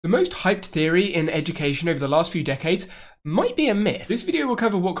The most hyped theory in education over the last few decades might be a myth. This video will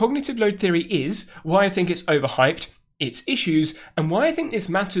cover what cognitive load theory is, why I think it's overhyped, its issues, and why I think this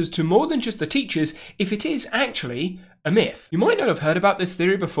matters to more than just the teachers if it is actually a myth. You might not have heard about this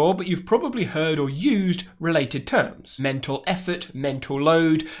theory before, but you've probably heard or used related terms. Mental effort, mental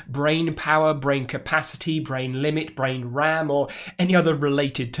load, brain power, brain capacity, brain limit, brain RAM, or any other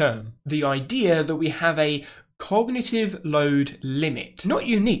related term. The idea that we have a cognitive load limit. Not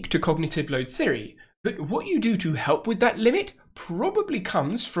unique to cognitive load theory, but what you do to help with that limit probably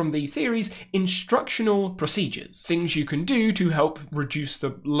comes from the theory's instructional procedures, things you can do to help reduce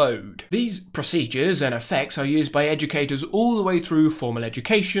the load. These procedures and effects are used by educators all the way through formal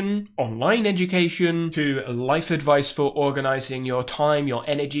education, online education, to life advice for organising your time, your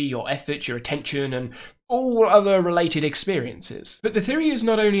energy, your effort, your attention, and all other related experiences. But the theory is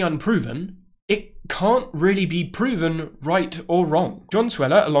not only unproven, it can't really be proven right or wrong. John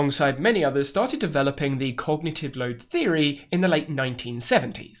Sweller, alongside many others, started developing the cognitive load theory in the late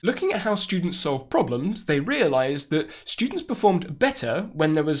 1970s. Looking at how students solve problems, they realised that students performed better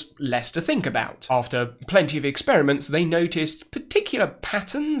when there was less to think about. After plenty of experiments, they noticed particular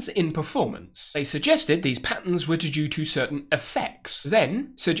patterns in performance. They suggested these patterns were due to certain effects,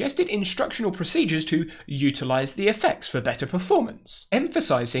 then suggested instructional procedures to utilise the effects for better performance,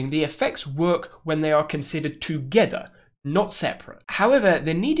 emphasising the effects work when they are considered together, not separate. However,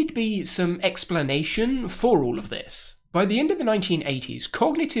 there needed to be some explanation for all of this. By the end of the 1980s,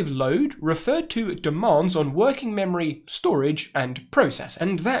 cognitive load referred to demands on working memory, storage, and processing.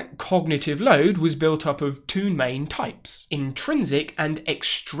 And that cognitive load was built up of two main types: intrinsic and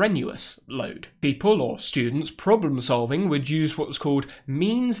extraneous load. People or students problem solving would use what was called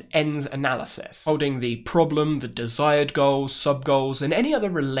means-ends analysis, holding the problem, the desired goals, sub-goals, and any other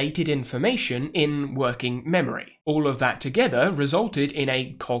related information in working memory. All of that together resulted in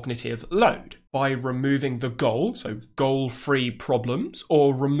a cognitive load. By removing the goal, so goal-free problems,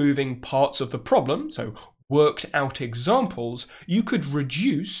 or removing parts of the problem, so worked out examples, you could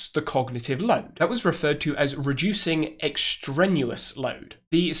reduce the cognitive load. That was referred to as reducing extraneous load.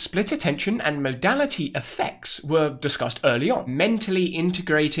 The split attention and modality effects were discussed early on. Mentally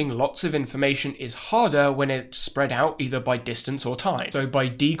integrating lots of information is harder when it's spread out either by distance or time. So by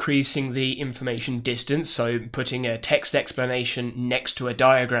decreasing the information distance, so putting a text explanation next to a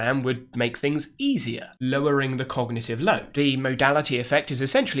diagram would make things easier, lowering the cognitive load. The modality effect is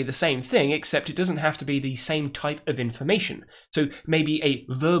essentially the same thing, except it doesn't have to be the same type of information. So maybe a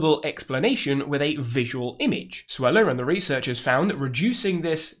verbal explanation with a visual image. Sweller and the researchers found that reducing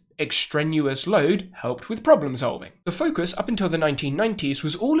this extraneous load helped with problem solving. The focus up until the 1990s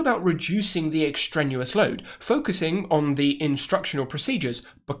was all about reducing the extraneous load, focusing on the instructional procedures,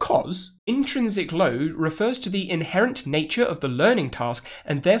 because intrinsic load refers to the inherent nature of the learning task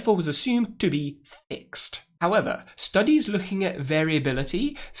and therefore was assumed to be fixed. However, studies looking at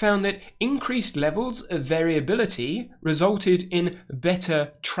variability found that increased levels of variability resulted in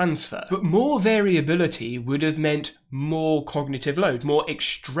better transfer. But more variability would have meant more cognitive load, more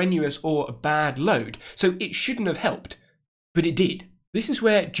extraneous or bad load, so it shouldn't have helped. But it did. This is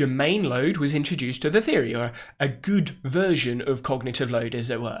where germane load was introduced to the theory, or a good version of cognitive load, as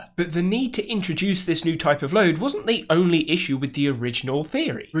it were. But the need to introduce this new type of load wasn't the only issue with the original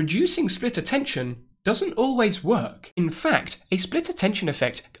theory. Reducing split attention doesn't always work. In fact, a split attention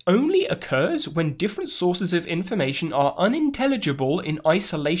effect only occurs when different sources of information are unintelligible in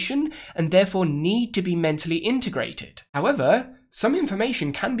isolation and therefore need to be mentally integrated. However, some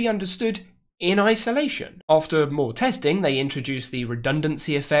information can be understood in isolation. After more testing, they introduced the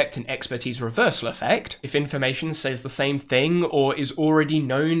redundancy effect and expertise reversal effect. If information says the same thing or is already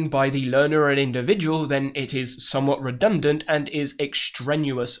known by the learner or an individual, then it is somewhat redundant and is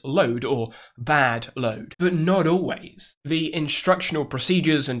extraneous load or bad load. But not always. The instructional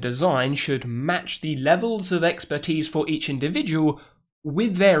procedures and design should match the levels of expertise for each individual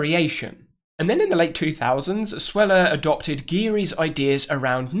with variation. And then in the late 2000s, Sweller adopted Geary's ideas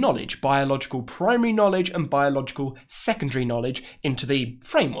around knowledge, biological primary knowledge and biological secondary knowledge, into the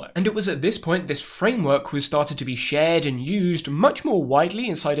framework. And it was at this point this framework was started to be shared and used much more widely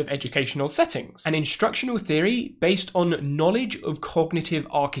inside of educational settings. An instructional theory based on knowledge of cognitive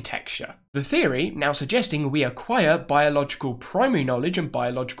architecture. The theory now suggesting we acquire biological primary knowledge and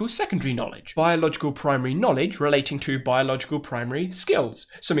biological secondary knowledge. Biological primary knowledge relating to biological primary skills.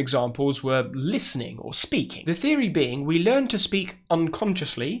 Some examples were listening or speaking. The theory being we learn to speak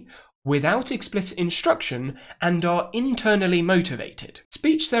unconsciously without explicit instruction and are internally motivated.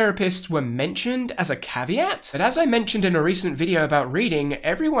 Speech therapists were mentioned as a caveat, but as I mentioned in a recent video about reading,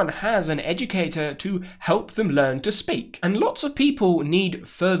 everyone has an educator to help them learn to speak, and lots of people need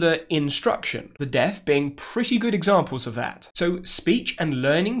further instruction, the deaf being pretty good examples of that. So speech and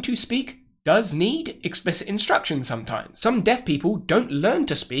learning to speak does need explicit instruction sometimes. Some deaf people don't learn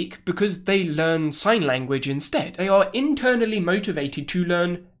to speak because they learn sign language instead. They are internally motivated to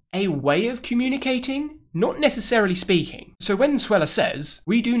learn a way of communicating, not necessarily speaking. So when Sweller says,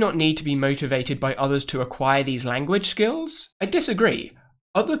 we do not need to be motivated by others to acquire these language skills, I disagree.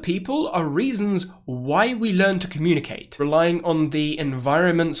 Other people are reasons why we learn to communicate, relying on the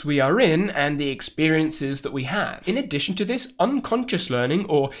environments we are in and the experiences that we have. In addition to this, unconscious learning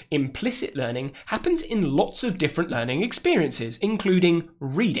or implicit learning happens in lots of different learning experiences, including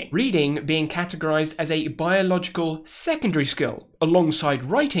reading. Reading being categorized as a biological secondary skill, alongside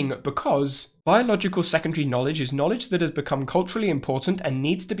writing, because biological secondary knowledge is knowledge that has become culturally important and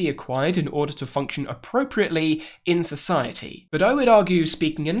needs to be acquired in order to function appropriately in society. But I would argue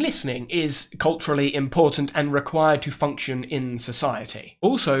speaking and listening is culturally important and required to function in society.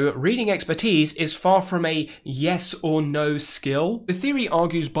 Also, reading expertise is far from a yes or no skill. The theory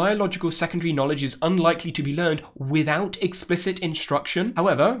argues biological secondary knowledge is unlikely to be learned without explicit instruction.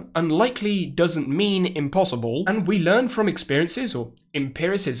 However, unlikely doesn't mean impossible, and we learn from experiences or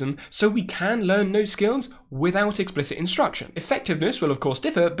empiricism, so we can learn those skills without explicit instruction. Effectiveness will of course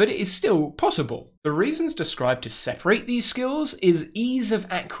differ, but it is still possible. The reasons described to separate these skills is ease of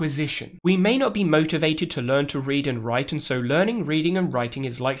acquisition. We may not be motivated to learn to read and write, and so learning reading and writing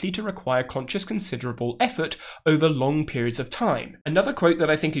is likely to require conscious considerable effort over long periods of time. Another quote that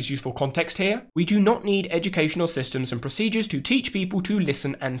I think is useful context here: we do not need educational systems and procedures to teach people to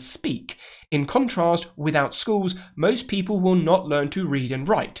listen and speak. In contrast, without schools, most people will not learn to read and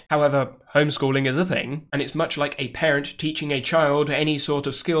write. However, homeschooling is a thing, and it's much like a parent teaching a child any sort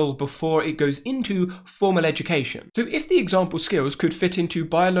of skill before it goes into formal education. So if the example skills could fit into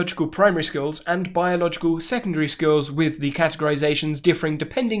biological primary skills and biological secondary skills, with the categorizations differing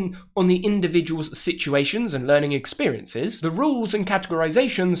depending on the individual's situations and learning experiences, the rules and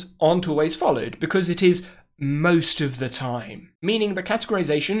categorizations aren't always followed because it is most of the time, meaning the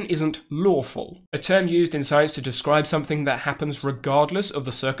categorization isn't lawful, a term used in science to describe something that happens regardless of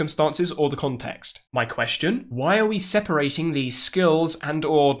the circumstances or the context. My question: why are we separating these skills and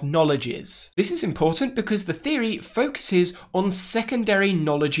or knowledges? This is important because the theory focuses on secondary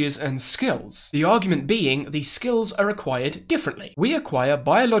knowledges and skills. The argument being these skills are acquired differently. We acquire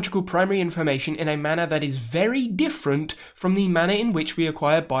biological primary information in a manner that is very different from the manner in which we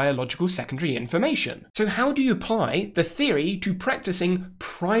acquire biological secondary information. So how do you apply the theory to practicing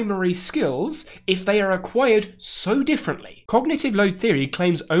primary skills if they are acquired so differently? Cognitive load theory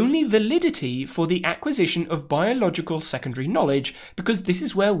claims only validity for the acquisition of biological secondary knowledge because this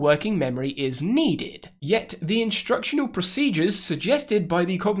is where working memory is needed. Yet the instructional procedures suggested by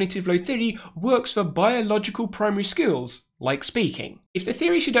the cognitive load theory works for biological primary skills, like speaking. If the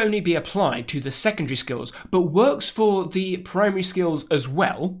theory should only be applied to the secondary skills, but works for the primary skills as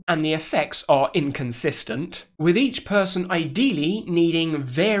well, and the effects are inconsistent, with each person ideally needing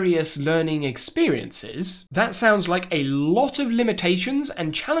various learning experiences, that sounds like a lot of limitations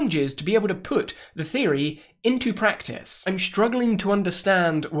and challenges to be able to put the theory into practice. I'm struggling to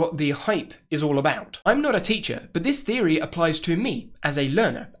understand what the hype is all about. I'm not a teacher, but this theory applies to me as a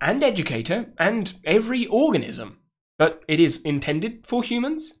learner and educator and every organism. But it is intended for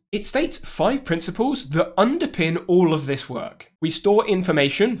humans. It states 5 principles that underpin all of this work. We store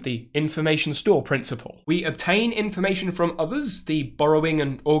information, the information store principle. We obtain information from others, the borrowing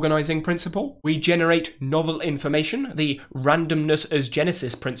and organizing principle. We generate novel information, the randomness as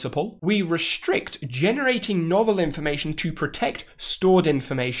genesis principle. We restrict generating novel information to protect stored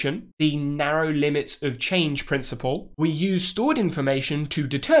information, the narrow limits of change principle. We use stored information to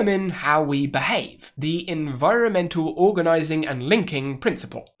determine how we behave, the environmental organizing and linking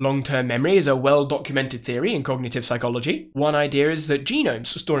principle. Long-term memory is a well-documented theory in cognitive psychology. One idea is that genomes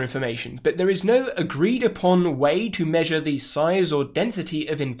store information, but there is no agreed-upon way to measure the size or density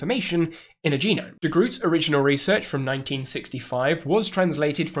of information in a genome. De Groot's original research from 1965 was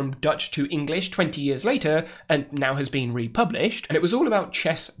translated from Dutch to English 20 years later and now has been republished, and it was all about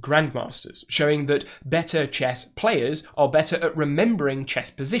chess grandmasters, showing that better chess players are better at remembering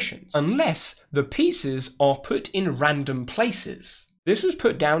chess positions, unless the pieces are put in random places. This was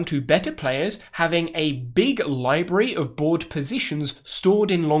put down to better players having a big library of board positions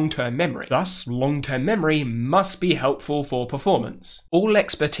stored in long-term memory. Thus, long-term memory must be helpful for performance. All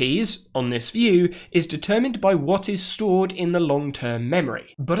expertise, on this view, is determined by what is stored in the long-term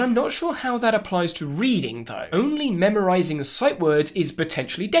memory. But I'm not sure how that applies to reading, though. Only memorizing sight words is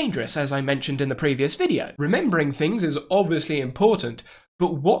potentially dangerous, as I mentioned in the previous video. Remembering things is obviously important,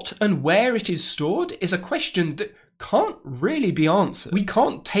 but what and where it is stored is a question that can't really be answered. We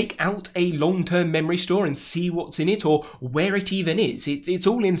can't take out a long-term memory store and see what's in it or where it even is. It's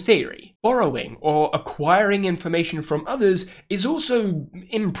all in theory. Borrowing or acquiring information from others is also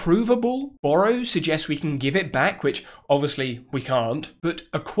improvable. Borrow suggests we can give it back, which obviously we can't, but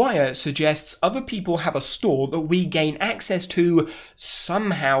acquire suggests other people have a store that we gain access to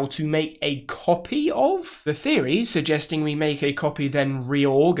somehow to make a copy of. The theory suggesting we make a copy then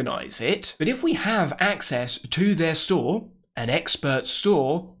reorganize it, but if we have access to their store, an expert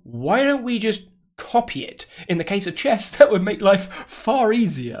store, why don't we just copy it? In the case of chess, that would make life far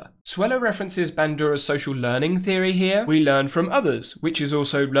easier. Swellow references Bandura's social learning theory here. We learn from others, which is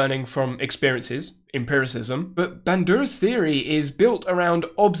also learning from experiences, empiricism. But Bandura's theory is built around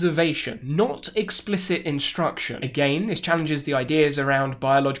observation, not explicit instruction. Again, this challenges the ideas around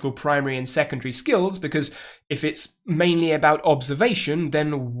biological primary and secondary skills, because if it's mainly about observation,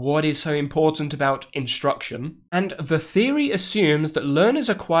 then what is so important about instruction? And the theory assumes that learners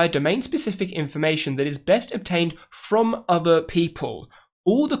acquire domain-specific information that is best obtained from other people.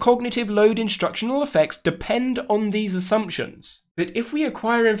 All the cognitive load instructional effects depend on these assumptions. But if we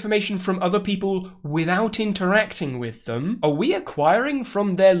acquire information from other people without interacting with them, are we acquiring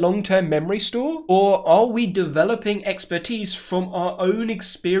from their long-term memory store? Or are we developing expertise from our own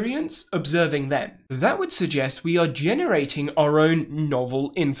experience observing them? That would suggest we are generating our own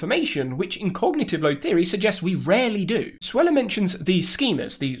novel information, which in cognitive load theory suggests we rarely do. Swellow mentions these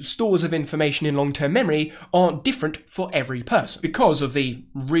schemas, the stores of information in long-term memory, are different for every person because of the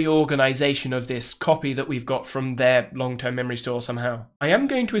reorganization of this copy that we've got from their long-term memory store somehow. I am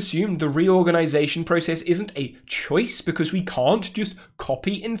going to assume the reorganization process isn't a choice because we can't just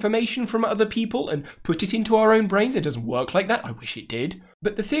copy information from other people and put it into our own brains. It doesn't work like that. I wish it did.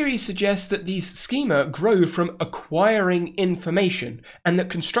 But the theory suggests that these schema grow from acquiring information and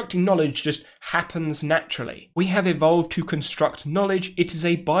that constructing knowledge just happens naturally. We have evolved to construct knowledge. It is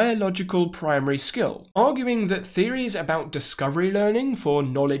a biological primary skill. Arguing that theories about discovery learning for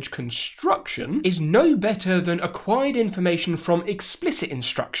knowledge construction is no better than acquired information from explicit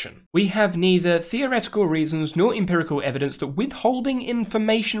instruction. We have neither theoretical reasons nor empirical evidence that withholding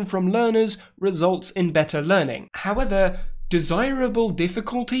information from learners results in better learning. However, desirable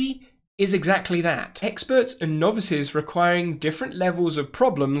difficulty is exactly that. Experts and novices requiring different levels of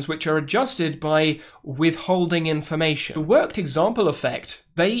problems which are adjusted by withholding information. The worked example effect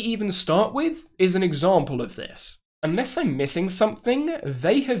they even start with is an example of this. Unless I'm missing something,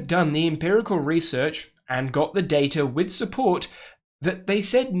 they have done the empirical research and got the data with support that they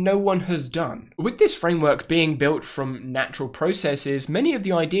said no one has done. With this framework being built from natural processes, many of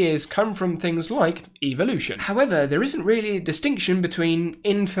the ideas come from things like evolution. However, there isn't really a distinction between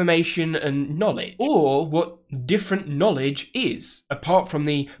information and knowledge, or what different knowledge is, apart from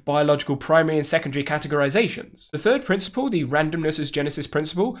the biological primary and secondary categorizations. The third principle, the randomness as genesis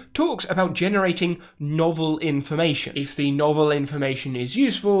principle, talks about generating novel information. If the novel information is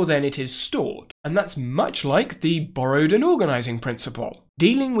useful, then it is stored. And that's much like the borrowed and organizing principle.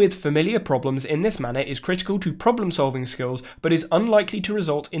 Dealing with familiar problems in this manner is critical to problem-solving skills, but is unlikely to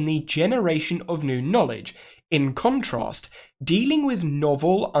result in the generation of new knowledge. In contrast, dealing with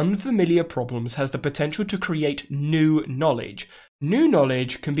novel, unfamiliar problems has the potential to create new knowledge. New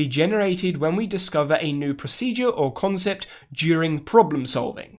knowledge can be generated when we discover a new procedure or concept during problem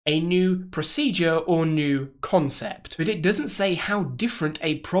solving. A new procedure or new concept. But it doesn't say how different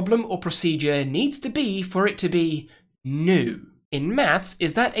a problem or procedure needs to be for it to be new. In maths,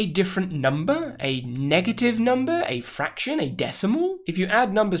 is that a different number? A negative number? A fraction? A decimal? If you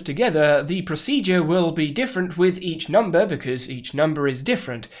add numbers together, the procedure will be different with each number because each number is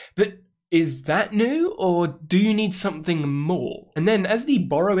different. But is that new, or do you need something more? And then as the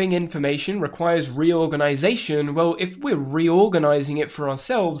borrowing information requires reorganization, well, if we're reorganizing it for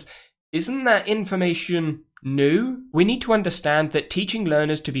ourselves, isn't that information new? We need to understand that teaching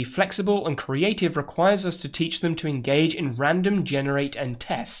learners to be flexible and creative requires us to teach them to engage in random, generate, and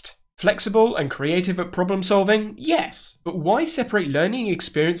test. Flexible and creative at problem solving? Yes. But why separate learning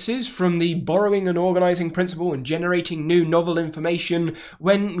experiences from the borrowing and organizing principle and generating new novel information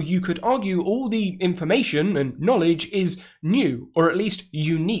when you could argue all the information and knowledge is new, or at least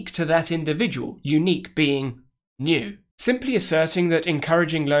unique to that individual, unique being new? Simply asserting that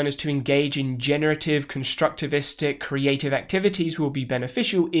encouraging learners to engage in generative, constructivistic, creative activities will be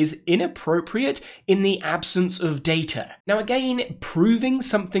beneficial is inappropriate in the absence of data. Now again, proving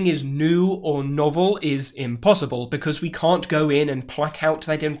something is new or novel is impossible because we can't go in and pluck out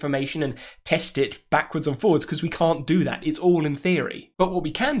that information and test it backwards and forwards because we can't do that. It's all in theory. But what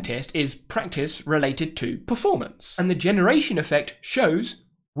we can test is practice related to performance. And the generation effect shows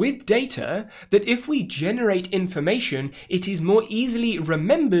with data that if we generate information, it is more easily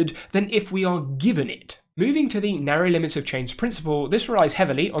remembered than if we are given it. Moving to the narrow limits of change principle, this relies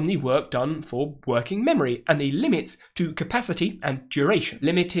heavily on the work done for working memory and the limits to capacity and duration.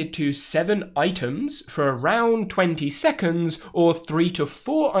 Limited to 7 items for around 20 seconds or 3 to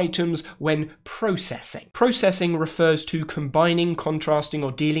 4 items when processing. Processing refers to combining, contrasting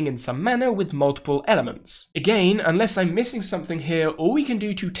or dealing in some manner with multiple elements. Again, unless I'm missing something here, all we can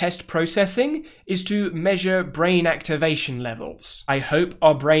do to test processing is to measure brain activation levels. I hope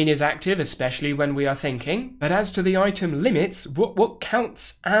our brain is active, especially when we are thinking. But as to the item limits, what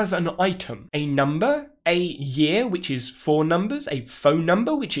counts as an item? A number? A year, which is 4 numbers, a phone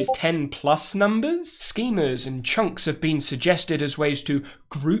number, which is 10 plus numbers. Schemas and chunks have been suggested as ways to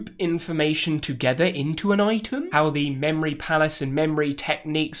group information together into an item. How the memory palace and memory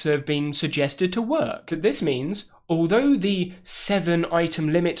techniques have been suggested to work. But this means, although the 7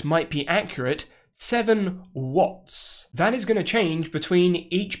 item limit might be accurate, 7 watts. That is going to change between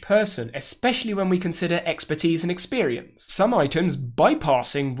each person, especially when we consider expertise and experience. Some items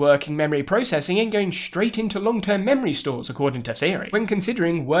bypassing working memory processing and going straight into long-term memory stores, according to theory. When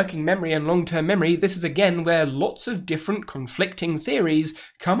considering working memory and long-term memory, this is again where lots of different conflicting theories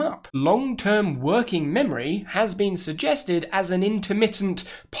come up. Long-term working memory has been suggested as an intermittent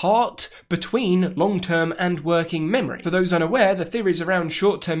part between long-term and working memory. For those unaware, the theories around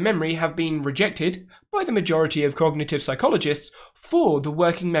short-term memory have been rejected by the majority of cognitive psychologists for the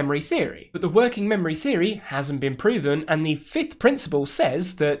working memory theory. But the working memory theory hasn't been proven, and the 5th principle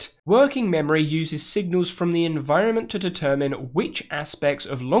says that working memory uses signals from the environment to determine which aspects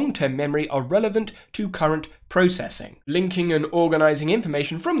of long-term memory are relevant to current processing, linking and organizing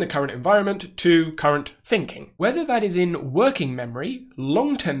information from the current environment to current thinking. Whether that is in working memory,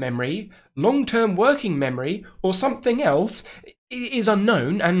 long-term working memory, or something else, is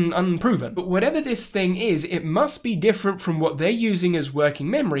unknown and unproven. But whatever this thing is, it must be different from what they're using as working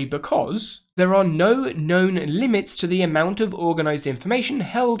memory because there are no known limits to the amount of organized information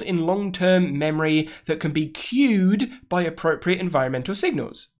held in long-term memory that can be cued by appropriate environmental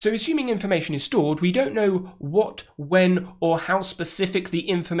signals. So assuming information is stored, we don't know what, when, or how specific the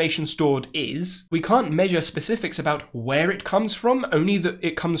information stored is. We can't measure specifics about where it comes from, only that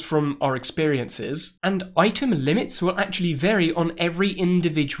it comes from our experiences. And item limits will actually vary on every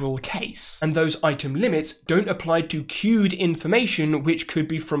individual case. And those item limits don't apply to cued information, which could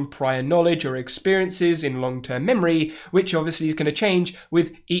be from prior knowledge or experiences in long-term memory, which obviously is going to change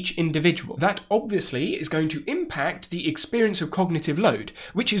with each individual. That obviously is going to impact the experience of cognitive load,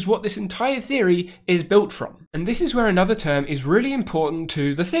 which is what this entire theory is built from. And this is where another term is really important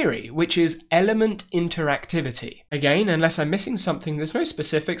to the theory, which is element interactivity. Again, unless I'm missing something, there's no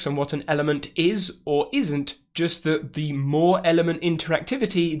specifics on what an element is or isn't, just that the more element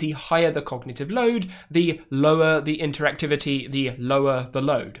interactivity, the higher the cognitive load, the lower the interactivity, the lower the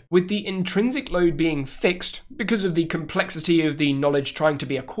load. With the intrinsic load being fixed, because of the complexity of the knowledge trying to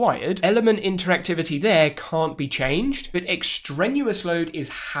be acquired, element interactivity there can't be changed, but extraneous load is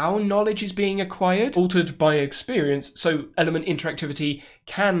how knowledge is being acquired, altered by experience, so element interactivity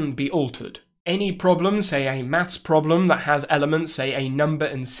can be altered. Any problem, say a maths problem that has elements, say a number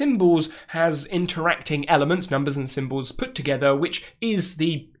and symbols, has interacting elements, numbers and symbols put together, which is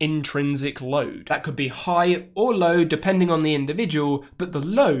the intrinsic load. That could be high or low depending on the individual, but the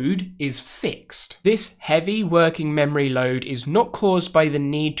load is fixed. This heavy working memory load is not caused by the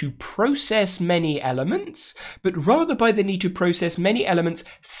need to process many elements, but rather by the need to process many elements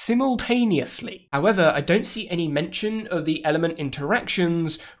simultaneously. However, I don't see any mention of the element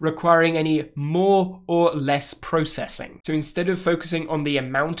interactions requiring any more or less processing. So instead of focusing on the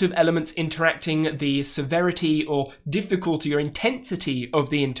amount of elements interacting, the severity or difficulty or intensity of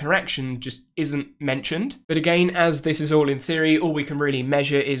the interaction just isn't mentioned. But again, as this is all in theory, all we can really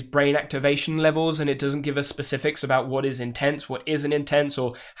measure is brain activation levels, and it doesn't give us specifics about what is intense, what isn't intense,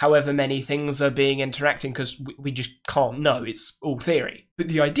 or however many things are being interacting, because we just can't know. It's all theory. But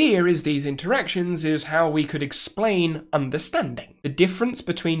the idea is these interactions is how we could explain understanding. The difference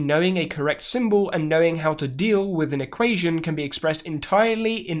between knowing a correct symbol and knowing how to deal with an equation can be expressed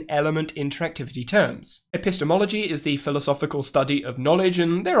entirely in element interactivity terms. Epistemology is the philosophical study of knowledge,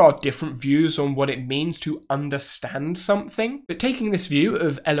 and there are different views on what it means to understand something. But taking this view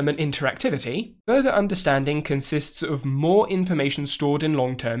of element interactivity, further understanding consists of more information stored in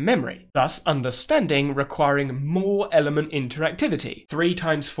long-term memory, thus understanding requiring more element interactivity. 3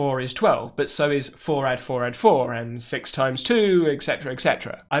 times 4 is 12, but so is 4 add 4 add 4, and 6 times 2, etc,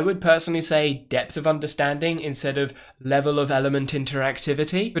 etc. I would personally say depth of understanding instead of level of element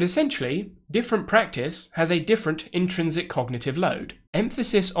interactivity, but essentially, different practice has a different intrinsic cognitive load.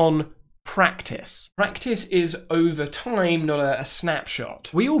 Emphasis on practice. Practice is over time, not a snapshot.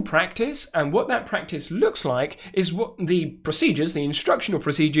 We all practice, and what that practice looks like is what the procedures, the instructional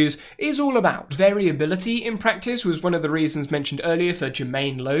procedures, is all about. Variability in practice was one of the reasons mentioned earlier for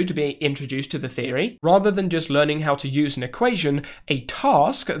Germain load to be introduced to the theory. Rather than just learning how to use an equation, a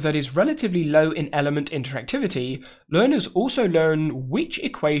task that is relatively low in element interactivity, learners also learn which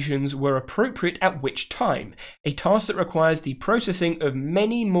equations were appropriate at which time, a task that requires the processing of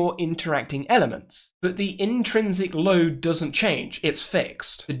many more interacting elements. But the intrinsic load doesn't change, it's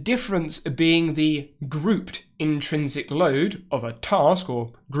fixed. The difference being the grouped intrinsic load of a task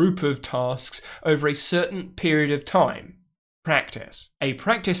or group of tasks over a certain period of time. Practice. A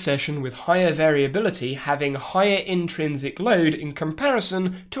practice session with higher variability having higher intrinsic load in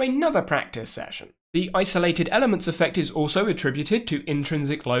comparison to another practice session. The isolated elements effect is also attributed to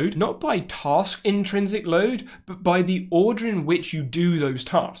intrinsic load, not by task intrinsic load, but by the order in which you do those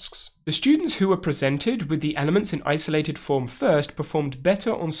tasks. The students who were presented with the elements in isolated form first performed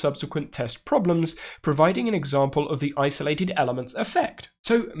better on subsequent test problems, providing an example of the isolated elements effect.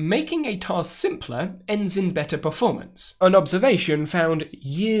 So making a task simpler ends in better performance. An observation found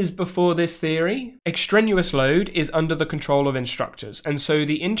years before this theory: extraneous load is under the control of instructors, and so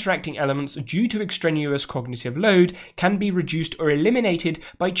the interacting elements due to extraneous cognitive load can be reduced or eliminated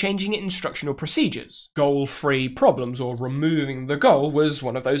by changing instructional procedures. Goal-free problems, or removing the goal, was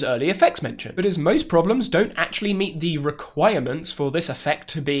one of those early effects mentioned. But as most problems don't actually meet the requirements for this effect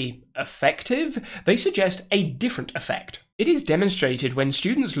to be effective, they suggest a different effect. It is demonstrated when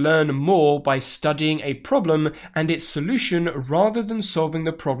students learn more by studying a problem and its solution rather than solving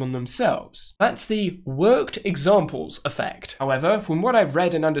the problem themselves. That's the worked examples effect. However, from what I've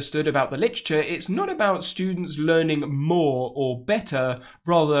read and understood about the literature, it's not about students learning more or better,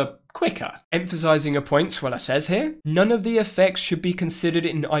 rather quicker. Emphasizing a point Swella says here, none of the effects should be considered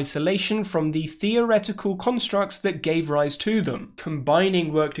in isolation from the theoretical constructs that gave rise to them,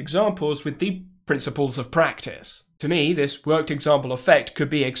 combining worked examples with the principles of practice. To me, this worked example effect could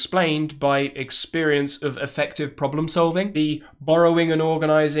be explained by experience of effective problem solving, the borrowing and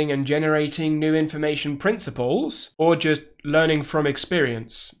organizing and generating new information principles, or just learning from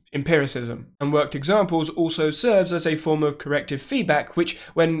experience, empiricism. And worked examples also serves as a form of corrective feedback, which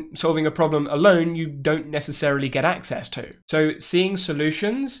when solving a problem alone, you don't necessarily get access to. So seeing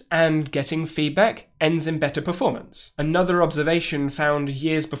solutions and getting feedback ends in better performance. Another observation found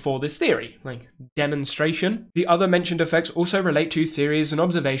years before this theory, like demonstration. The other mentioned effects also relate to theories and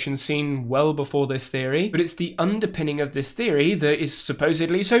observations seen well before this theory, but it's the underpinning of this theory that is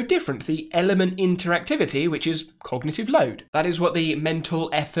supposedly so different, the element interactivity, which is cognitive load. That is what the mental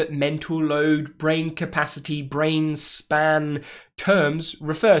effort, mental load, brain capacity, brain span terms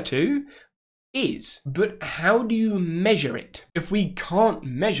refer to is. But how do you measure it? If we can't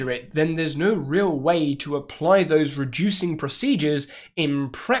measure it, then there's no real way to apply those reducing procedures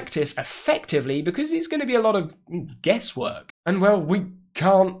in practice effectively, because it's going to be a lot of guesswork. And well, we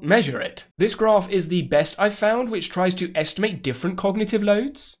can't measure it. This graph is the best I've found, which tries to estimate different cognitive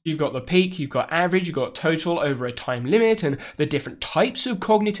loads. You've got the peak, you've got average, you've got total over a time limit, and the different types of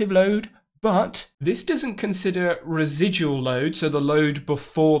cognitive load. But this doesn't consider residual load, so the load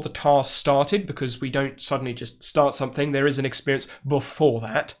before the task started, because we don't suddenly just start something, there is an experience before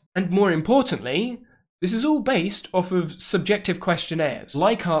that. And more importantly, this is all based off of subjective questionnaires,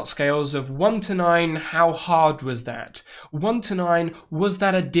 Likert scales of 1 to 9, how hard was that? 1 to 9, was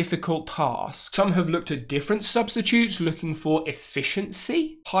that a difficult task? Some have looked at different substitutes looking for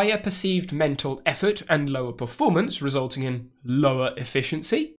efficiency, higher perceived mental effort and lower performance resulting in lower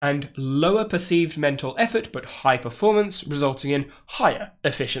efficiency, and lower perceived mental effort but high performance resulting in higher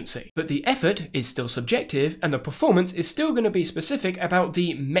efficiency. But the effort is still subjective and the performance is still going to be specific about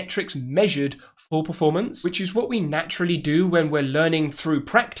the metrics measured for performance performance, which is what we naturally do when we're learning through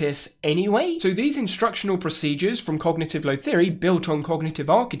practice anyway. So these instructional procedures from cognitive load theory built on cognitive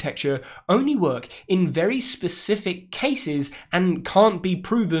architecture only work in very specific cases and can't be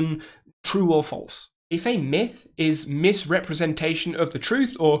proven true or false. If a myth is misrepresentation of the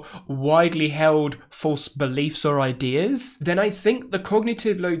truth or widely held false beliefs or ideas, then I think the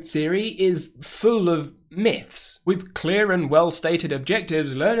cognitive load theory is full of myths. With clear and well-stated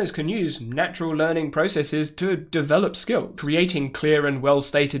objectives, learners can use natural learning processes to develop skills. Creating clear and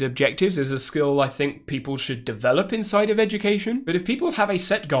well-stated objectives is a skill I think people should develop inside of education. But if people have a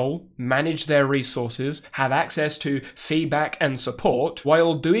set goal, manage their resources, have access to feedback and support,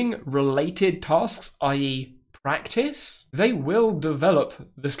 while doing related tasks, i.e. practice, they will develop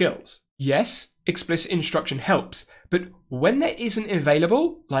the skills. Yes, explicit instruction helps, but when that isn't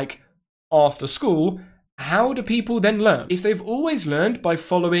available, like after school, how do people then learn? If they've always learned by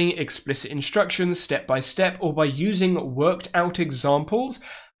following explicit instructions step by step or by using worked out examples,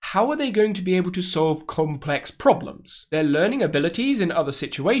 how are they going to be able to solve complex problems? Their learning abilities in other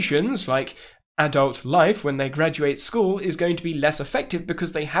situations, like adult life when they graduate school, is going to be less effective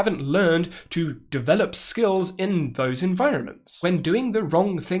because they haven't learned to develop skills in those environments. When doing the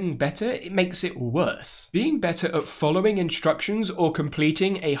wrong thing better, it makes it worse. Being better at following instructions or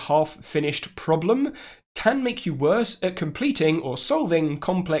completing a half-finished problem can make you worse at completing or solving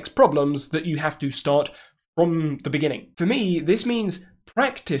complex problems that you have to start from the beginning. For me, this means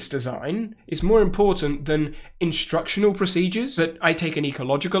practice design is more important than instructional procedures, but I take an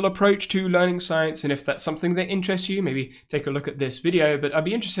ecological approach to learning science, and if that's something that interests you, maybe take a look at this video, but I'd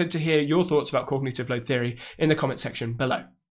be interested to hear your thoughts about cognitive load theory in the comment section below.